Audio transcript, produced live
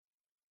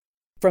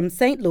from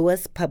St.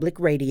 Louis Public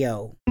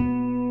Radio.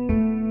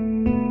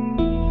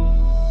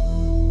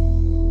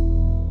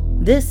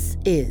 This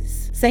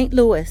is St.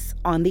 Louis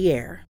on the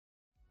Air.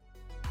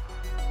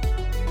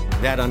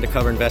 That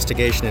undercover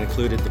investigation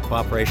included the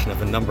cooperation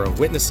of a number of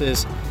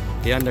witnesses,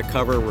 the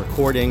undercover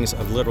recordings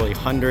of literally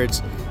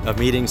hundreds of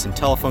meetings and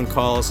telephone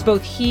calls.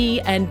 Both he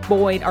and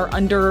Boyd are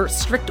under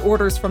strict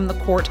orders from the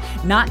court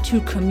not to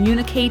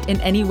communicate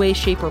in any way,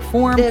 shape, or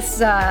form. This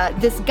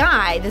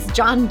guy, this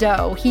John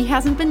Doe, he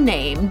hasn't been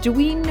named. Do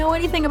we know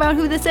anything about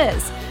who this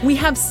is? We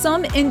have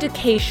some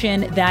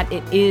indication that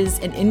it is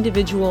an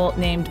individual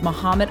named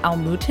Mohammed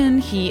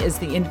Al-Mutin. He is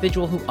the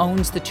individual who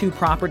owns the two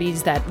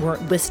properties that were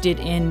listed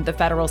in the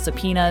federal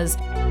subpoenas.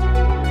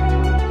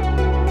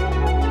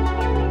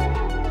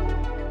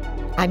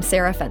 I'm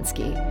Sarah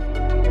Fenske.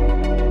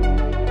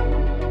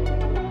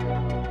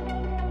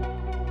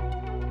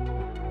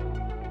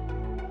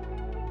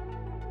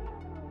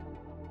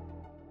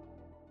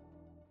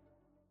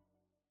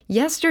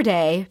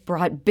 Yesterday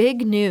brought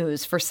big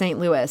news for St.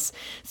 Louis.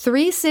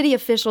 3 city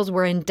officials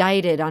were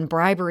indicted on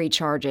bribery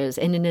charges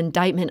in an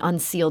indictment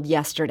unsealed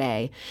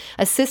yesterday.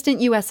 Assistant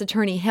U.S.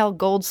 Attorney Hal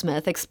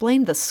Goldsmith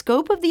explained the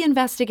scope of the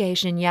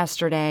investigation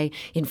yesterday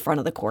in front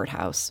of the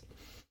courthouse.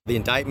 The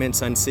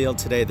indictments unsealed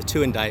today, the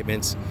 2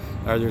 indictments,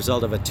 are the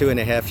result of a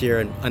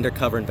 2.5-year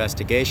undercover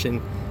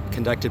investigation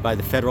conducted by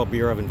the Federal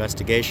Bureau of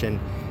Investigation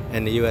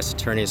and the U.S.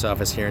 Attorney's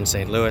Office here in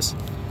St. Louis.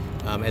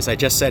 As I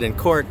just said in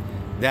court,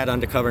 that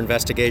undercover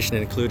investigation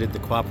included the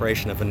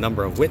cooperation of a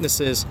number of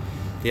witnesses,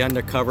 the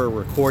undercover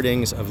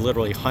recordings of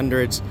literally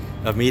hundreds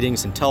of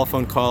meetings and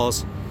telephone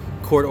calls,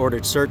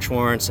 court-ordered search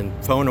warrants and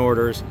phone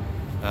orders,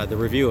 the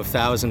review of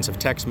thousands of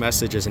text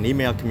messages and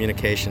email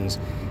communications,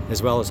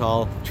 as well as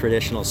all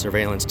traditional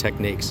surveillance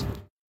techniques.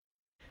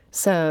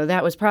 So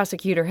that was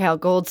Prosecutor Hal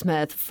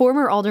Goldsmith.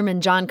 Former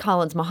Alderman John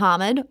Collins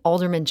Muhammad,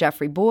 Alderman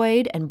Jeffrey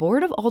Boyd, and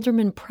Board of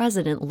Aldermen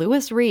President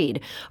Lewis Reed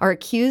are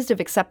accused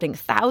of accepting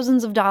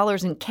thousands of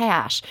dollars in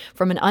cash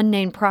from an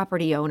unnamed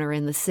property owner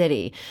in the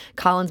city.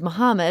 Collins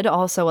Muhammad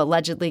also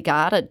allegedly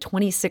got a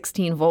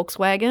 2016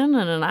 Volkswagen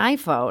and an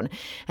iPhone,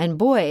 and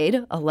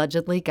Boyd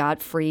allegedly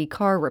got free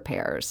car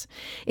repairs.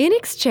 In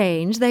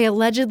exchange, they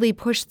allegedly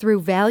pushed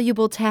through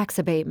valuable tax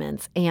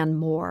abatements and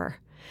more.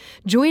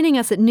 Joining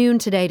us at noon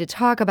today to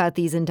talk about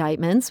these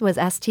indictments was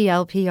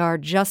STLPR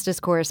Justice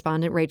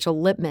Correspondent Rachel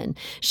Lippman.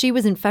 She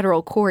was in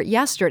federal court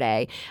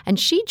yesterday, and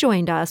she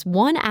joined us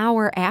 1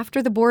 hour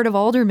after the Board of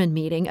Aldermen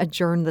meeting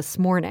adjourned this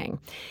morning.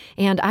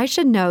 And I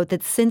should note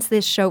that since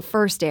this show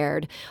first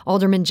aired,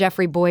 Alderman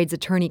Jeffrey Boyd's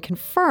attorney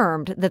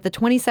confirmed that the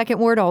 22nd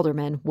Ward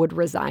Alderman would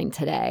resign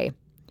today.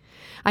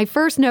 I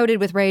first noted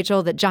with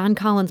Rachel that John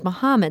Collins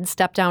Muhammad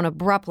stepped down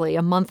abruptly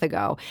a month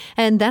ago,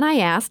 and then I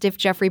asked if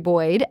Jeffrey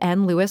Boyd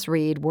and Lewis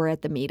Reed were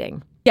at the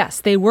meeting.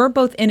 Yes, they were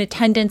both in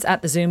attendance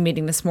at the Zoom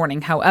meeting this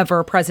morning.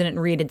 However, President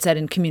Reed had said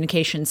in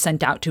communications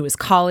sent out to his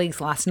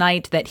colleagues last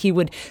night that he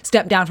would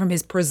step down from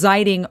his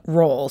presiding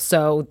role,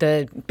 so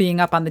the being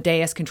up on the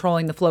dais,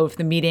 controlling the flow of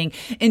the meeting,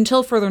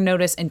 until further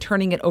notice and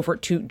turning it over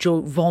to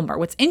Joe Vollmer.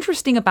 What's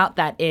interesting about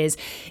that is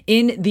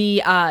in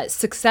the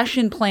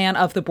succession plan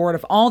of the Board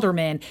of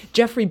Aldermen,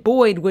 Jeffrey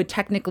Boyd would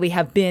technically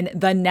have been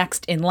the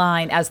next in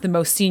line as the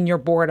most senior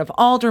Board of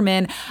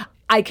Aldermen.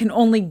 I can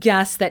only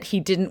guess that he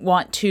didn't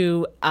want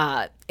to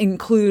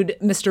include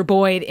Mr.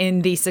 Boyd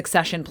in the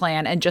succession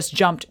plan and just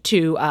jumped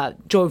to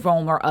Joe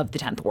Vollmer of the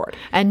 10th Ward.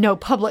 And no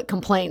public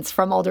complaints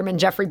from Alderman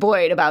Jeffrey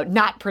Boyd about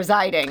not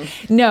presiding.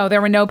 No, there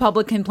were no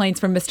public complaints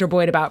from Mr.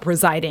 Boyd about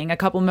presiding. A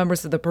couple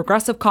members of the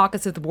Progressive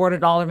Caucus of the Board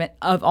of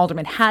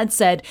Aldermen had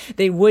said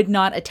they would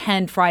not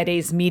attend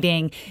Friday's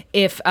meeting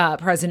if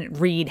President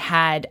Reed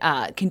had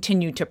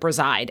continued to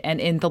preside.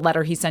 And in the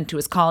letter he sent to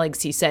his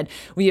colleagues, he said,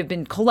 "We have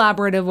been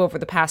collaborative over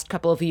the past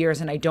couple of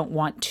years, and I don't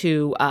want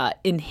to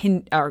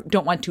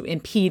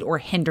impede or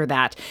hinder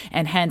that,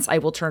 and hence I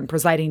will turn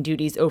presiding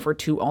duties over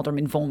to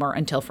Alderman Vollmer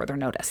until further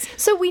notice."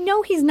 So we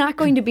know he's not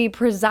going to be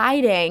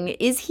presiding.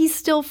 Is he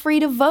still free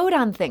to vote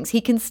on things?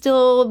 He can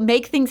still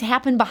make things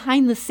happen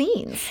behind the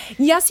scenes.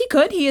 Yes, he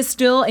could. He is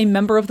still a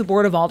member of the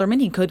Board of Aldermen.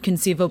 He could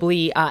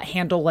conceivably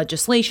handle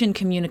legislation,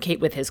 communicate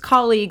with his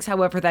colleagues.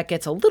 However, that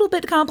gets a little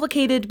bit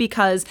complicated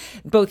because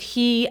both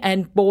he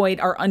and Boyd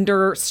are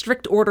under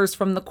strict orders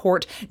from the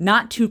court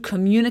not to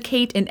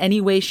communicate in any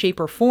way,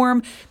 shape, or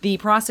form. The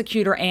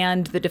prosecutor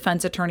and the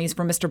defense attorneys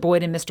for Mr.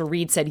 Boyd and Mr.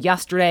 Reed said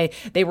yesterday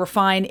they were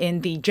fine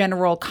in the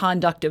general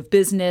conduct of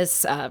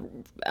business.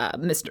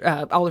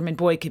 Alderman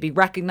Boyd could be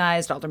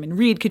recognized, Alderman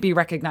Reed could be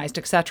recognized,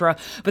 etc.,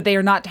 but they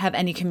are not to have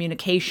any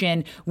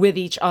communication with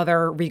each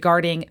other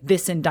regarding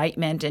this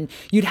indictment. And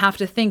you'd have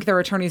to think their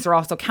attorneys are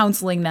also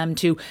counseling them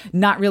to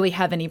not really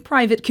have any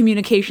private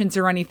communications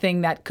or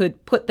anything that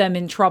could put them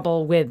in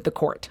trouble with the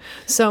court.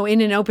 So in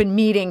an open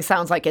meeting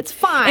sounds like it's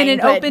fine. In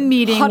an open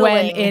meeting,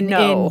 when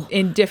no.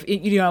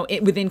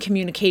 within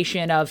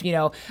communication of,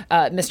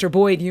 Mr.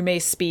 Boyd, you may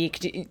speak,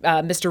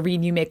 Mr.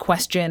 Reed, you may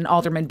question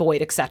Alderman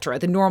Boyd, etc.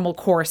 The normal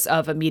court course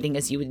of a meeting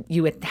as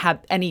you would have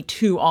any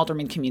two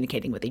aldermen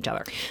communicating with each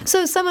other.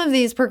 So some of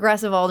these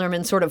progressive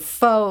aldermen, sort of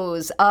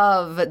foes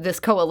of this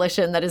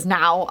coalition that is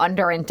now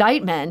under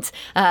indictment,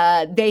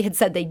 they had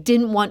said they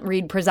didn't want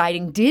Reed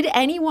presiding. Did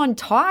anyone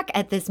talk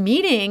at this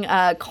meeting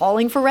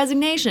calling for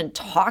resignation,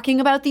 talking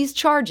about these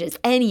charges,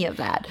 any of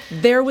that?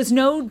 There was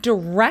no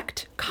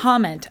direct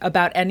comment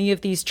about any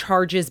of these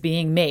charges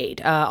being made.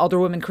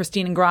 Alderwoman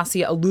Christine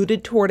Ingrassia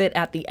alluded toward it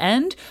at the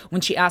end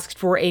when she asked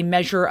for a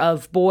measure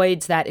of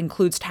Boyd's that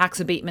includes tax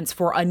abatements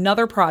for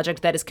another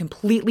project that is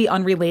completely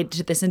unrelated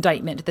to this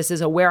indictment. This is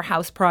a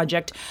warehouse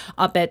project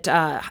up at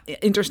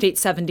Interstate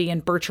 70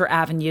 and Bircher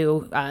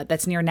Avenue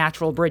that's near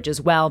Natural Bridge as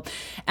well.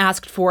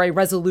 Asked for a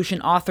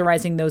resolution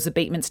authorizing those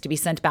abatements to be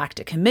sent back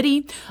to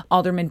committee.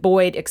 Alderman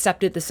Boyd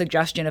accepted the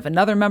suggestion of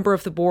another member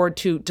of the board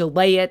to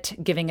delay it,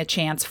 giving a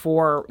chance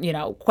for,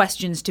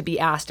 questions to be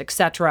asked,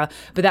 etc.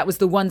 But that was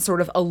the one sort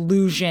of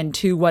allusion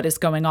to what is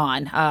going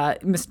on.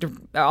 Mr.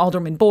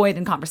 Alderman Boyd,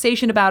 in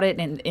conversation about it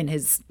and in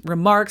his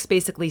remarks,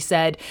 basically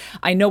said,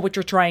 I know what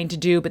you're trying to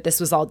do, but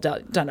this was all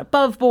done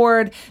above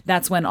board.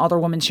 That's when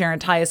Alderwoman Sharon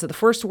Tyus of the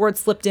First Ward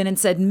slipped in and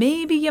said,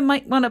 maybe you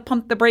might want to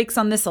pump the brakes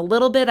on this a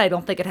little bit. I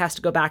don't think it has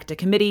to go back to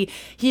committee.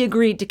 He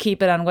agreed to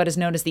keep it on what is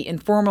known as the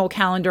informal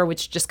calendar,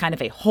 which is just kind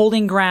of a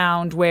holding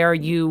ground where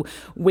you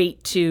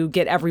wait to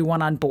get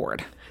everyone on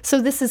board. So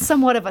this is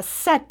somewhat of a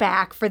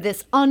setback for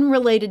this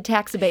unrelated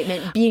tax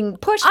abatement being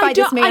pushed by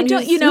this man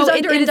who's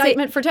under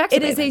indictment for tax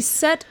abatement. It is a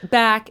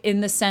setback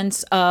in the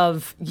sense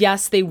of,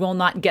 yes, they will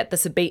not get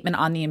this abatement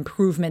on the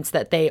improvements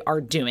that they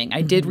are doing.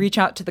 I did reach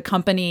out to the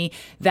company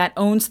that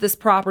owns this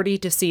property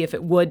to see if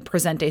it would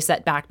present a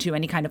setback to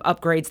any kind of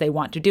upgrades they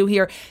want to do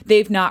here. They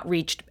have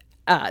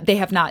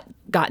not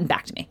gotten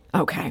back to me.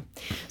 Okay.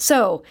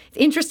 So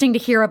interesting to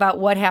hear about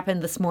what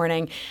happened this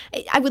morning.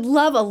 I would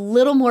love a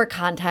little more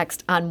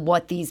context on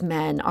what these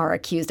men are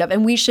accused of.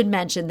 And we should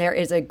mention there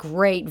is a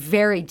great,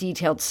 very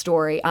detailed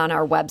story on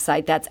our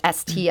website. That's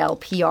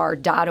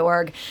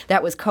stlpr.org.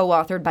 That was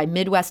co-authored by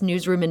Midwest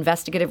Newsroom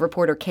investigative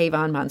reporter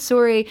Kayvon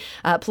Mansouri,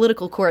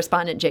 political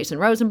correspondent Jason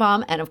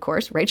Rosenbaum, and of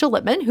course, Rachel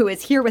Lippman, who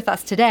is here with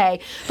us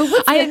today.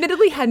 But I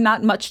admittedly had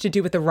not much to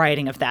do with the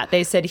writing of that.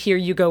 They said, here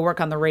you go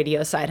work on the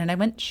radio side. And I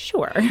went,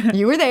 sure.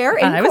 You were there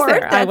in court.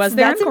 I was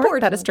there in court.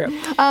 Important. That is true.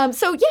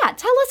 So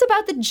tell us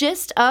about the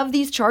gist of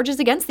these charges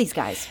against these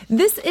guys.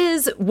 This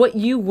is what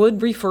you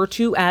would refer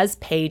to as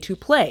pay to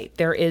play.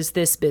 There is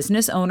this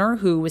business owner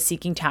who was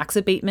seeking tax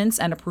abatements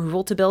and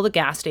approval to build a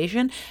gas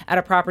station at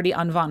a property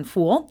on Von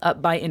Fool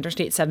up by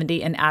Interstate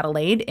 70 in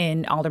Adelaide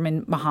in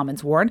Alderman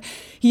Mohammed's ward.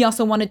 He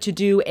also wanted to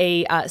do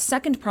a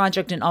second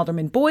project in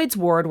Alderman Boyd's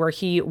ward where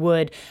he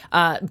would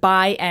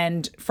buy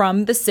and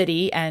from the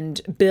city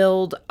and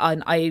build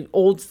an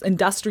old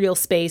industrial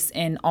space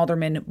in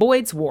Alderman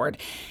Boyd's ward.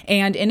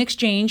 And in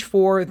exchange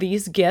for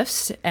these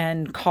gifts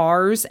and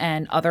cars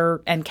and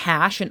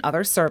cash and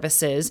other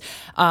services,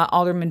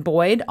 Alderman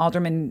Boyd,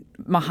 Alderman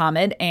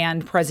Mohammed,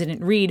 and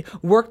President Reed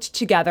worked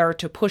together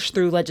to push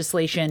through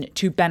legislation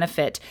to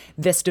benefit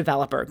this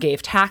developer,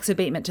 gave tax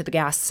abatement to the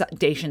gas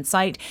station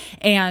site,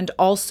 and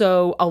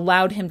also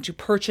allowed him to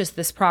purchase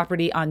this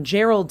property on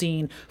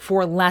Geraldine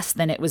for less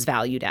than it was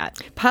valued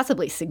at.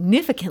 Possibly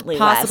significantly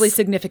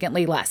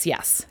less,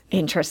 yes.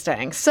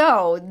 Interesting.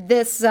 So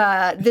this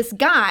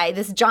guy,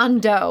 this John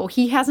Doe,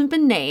 he hasn't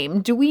been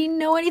named. Do we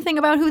know anything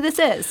about who this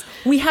is?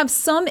 We have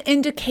some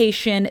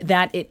indication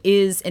that it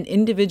is an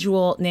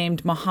individual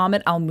named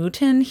Mohammed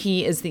Al-Mutin.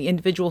 He is the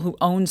individual who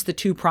owns the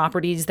two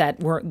properties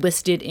that were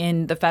listed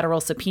in the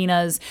federal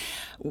subpoenas.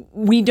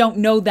 We don't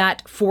know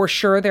that for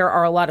sure. There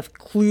are a lot of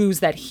clues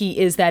that he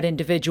is that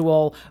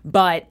individual,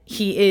 but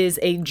he is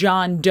a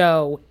John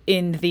Doe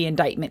in the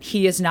indictment.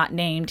 He is not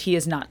named. He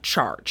is not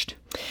charged.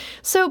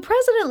 So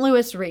President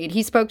Lewis Reed,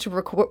 he spoke to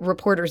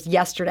reporters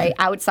yesterday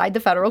outside the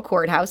federal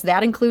courthouse.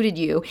 That included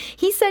you.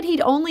 He said he'd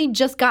only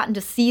just gotten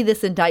to see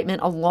this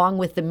indictment along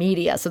with the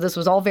media. So this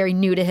was all very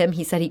new to him.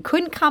 He said he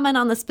couldn't comment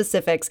on the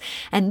specifics.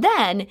 And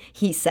then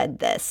he said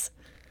this.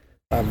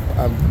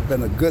 I've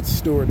been a good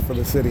steward for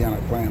the city, and I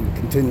plan to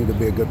continue to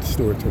be a good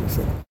steward to the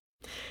city.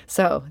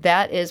 So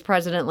that is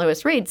President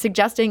Lewis Reed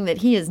suggesting that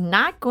he is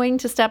not going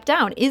to step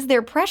down. Is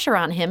there pressure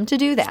on him to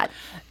do that?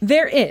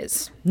 There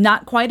is.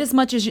 Not quite as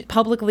much as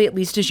publicly, at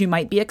least, as you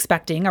might be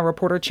expecting. Our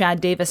reporter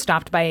Chad Davis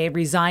stopped by a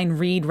Resign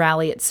Reed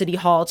rally at City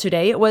Hall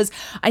today. It was,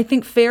 I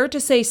think, fair to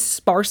say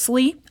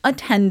sparsely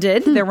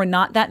attended. There were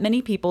not that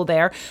many people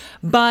there.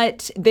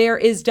 But there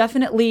is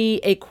definitely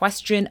a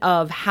question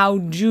of how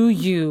do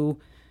you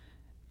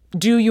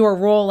do your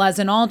role as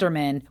an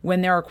alderman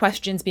when there are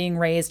questions being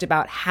raised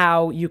about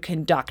how you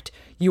conduct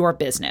your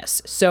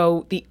business.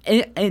 So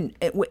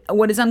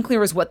what is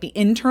unclear is what the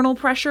internal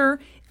pressure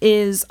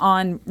is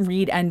on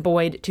Reed and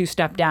Boyd to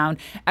step down.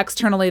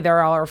 Externally, there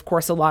are, of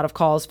course, a lot of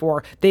calls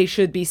for they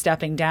should be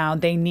stepping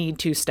down. They need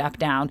to step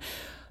down.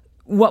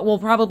 what will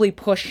probably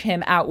push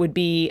him out would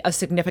be a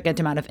significant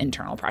amount of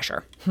internal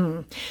pressure.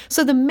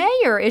 So the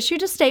mayor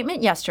issued a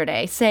statement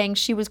yesterday saying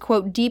she was,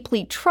 quote,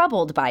 deeply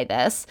troubled by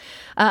this.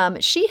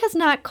 She has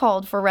not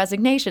called for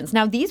resignations.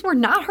 Now, these were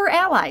not her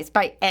allies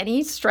by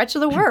any stretch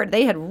of the word.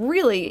 They had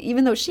really,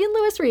 even though she and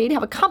Louis Reed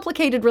have a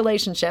complicated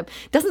relationship,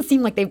 doesn't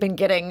seem like they've been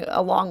getting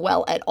along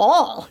well at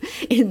all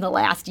in the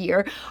last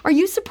year. Are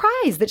you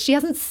surprised that she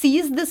hasn't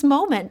seized this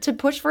moment to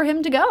push for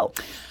him to go?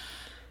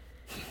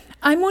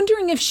 I'm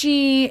wondering if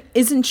she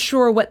isn't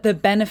sure what the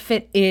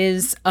benefit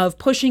is of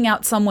pushing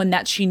out someone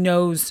that she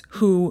knows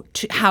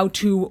how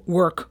to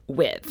work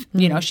with.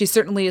 You know, she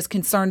certainly is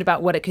concerned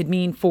about what it could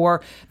mean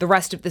for the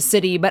rest of the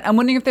city. But I'm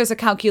wondering if there's a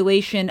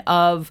calculation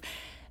of,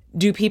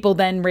 do people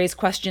then raise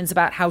questions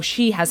about how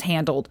she has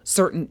handled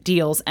certain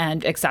deals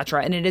and et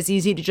cetera? And it is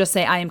easy to just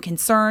say, I am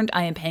concerned,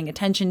 I am paying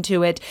attention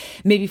to it,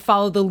 maybe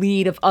follow the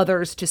lead of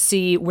others to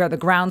see where the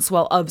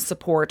groundswell of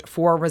support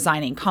for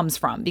resigning comes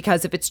from.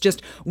 Because if it's just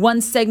one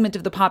segment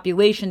of the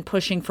population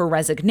pushing for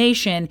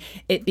resignation,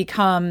 it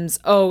becomes,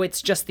 oh,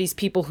 it's just these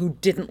people who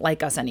didn't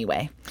like us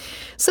anyway.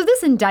 So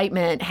this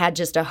indictment had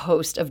just a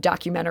host of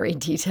documentary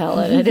detail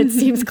in it. It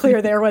seems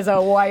clear there was a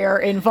wire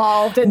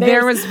involved. And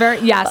there was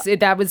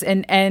that was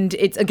and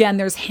it's, again,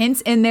 there's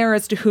hints in there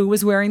as to who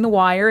was wearing the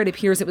wire. It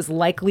appears it was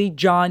likely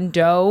John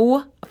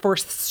Doe. For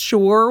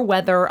sure,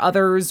 whether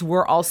others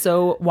were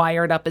also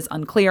wired up is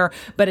unclear.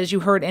 But as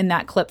you heard in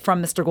that clip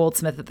from Mr.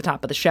 Goldsmith at the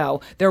top of the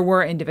show, there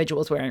were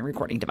individuals wearing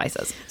recording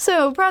devices.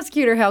 So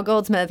prosecutor Hal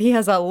Goldsmith, he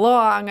has a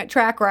long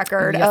track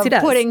record of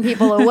putting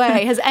people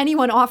away. Has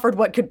anyone offered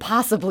what could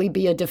possibly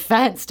be a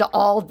defense to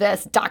all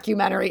this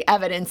documentary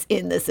evidence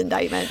in this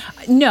indictment?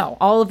 No.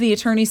 All of the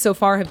attorneys so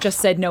far have just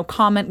said no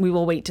comment. We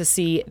will wait to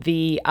see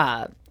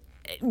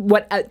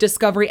what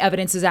discovery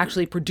evidence is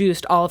actually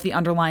produced, all of the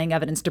underlying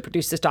evidence to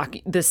produce this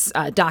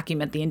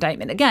document, the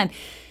indictment. Again,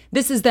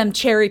 this is them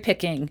cherry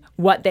picking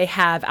what they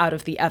have out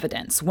of the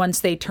evidence. Once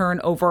they turn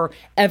over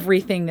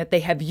everything that they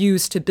have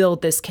used to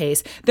build this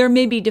case, there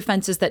may be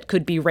defenses that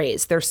could be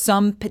raised. There's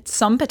some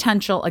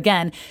potential,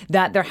 again,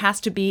 that there has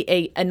to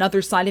be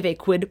another side of a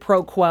quid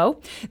pro quo,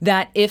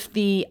 that if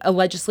the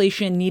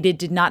legislation needed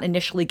did not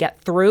initially get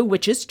through,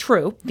 which is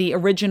true, the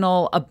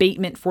original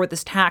abatement for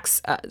this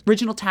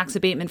original tax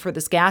abatement for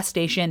this gas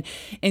station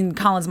in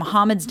Collins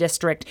Muhammad's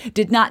district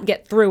did not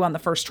get through on the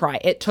first try.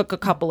 It took a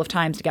couple of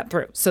times to get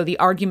through. So the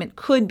argument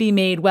could be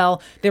made,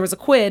 well, there was a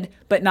quid,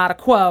 but not a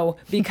quo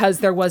because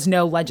there was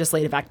no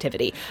legislative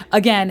activity.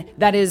 Again,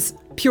 that is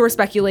pure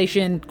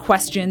speculation,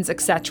 questions,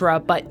 etc.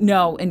 But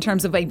no, in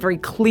terms of a very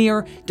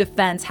clear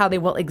defense, how they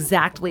will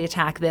exactly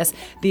attack this,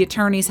 the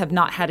attorneys have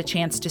not had a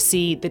chance to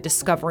see the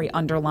discovery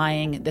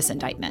underlying this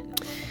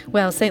indictment.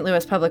 Well, St.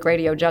 Louis Public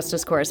Radio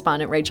Justice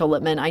correspondent Rachel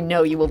Lippman, I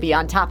know you will be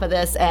on top of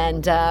this,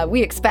 and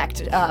we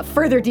expect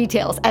further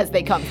details as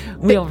they come.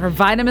 We'll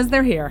provide them as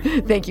they're here.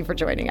 Thank you for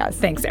joining us.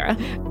 Thanks, Sarah.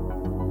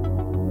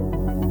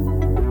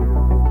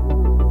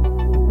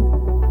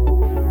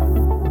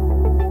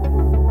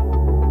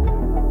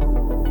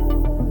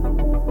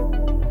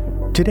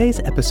 Today's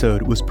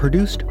episode was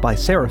produced by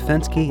Sarah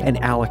Fensky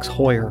and Alex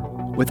Hoyer,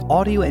 with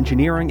audio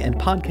engineering and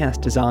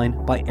podcast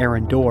design by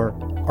Aaron Dorr.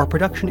 Our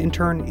production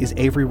intern is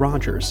Avery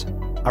Rogers.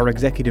 Our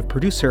executive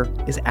producer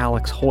is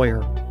Alex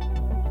Hoyer.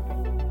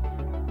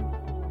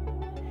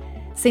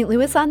 St.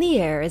 Louis on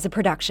the Air is a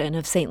production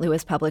of St.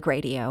 Louis Public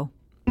Radio.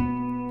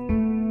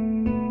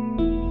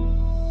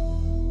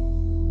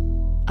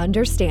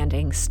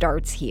 Understanding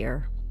starts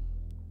here.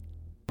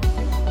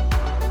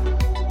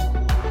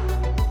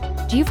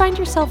 Do you find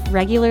yourself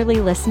regularly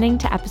listening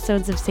to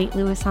episodes of St.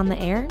 Louis on the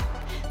Air?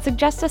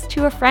 Suggest us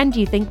to a friend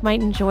you think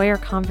might enjoy our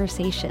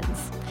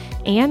conversations.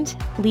 And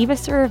leave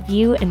us a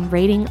review and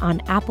rating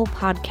on Apple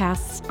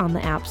Podcasts on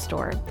the App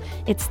Store.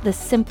 It's the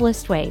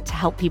simplest way to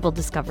help people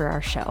discover our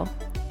show.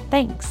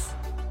 Thanks.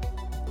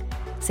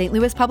 St.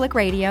 Louis Public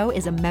Radio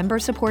is a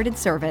member-supported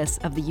service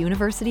of the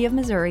University of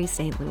Missouri,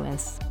 St.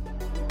 Louis.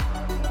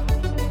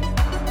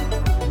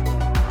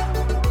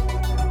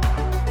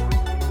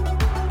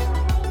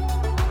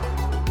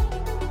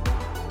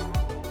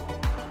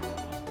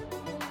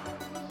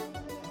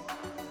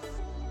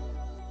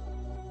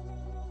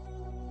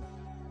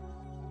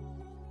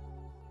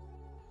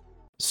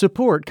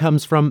 Support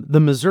comes from the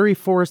Missouri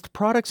Forest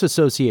Products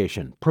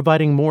Association,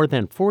 providing more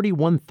than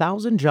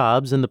 41,000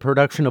 jobs in the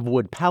production of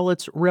wood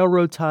pallets,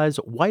 railroad ties,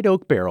 white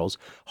oak barrels,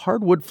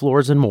 hardwood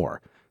floors, and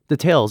more.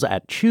 Details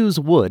at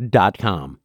choosewood.com.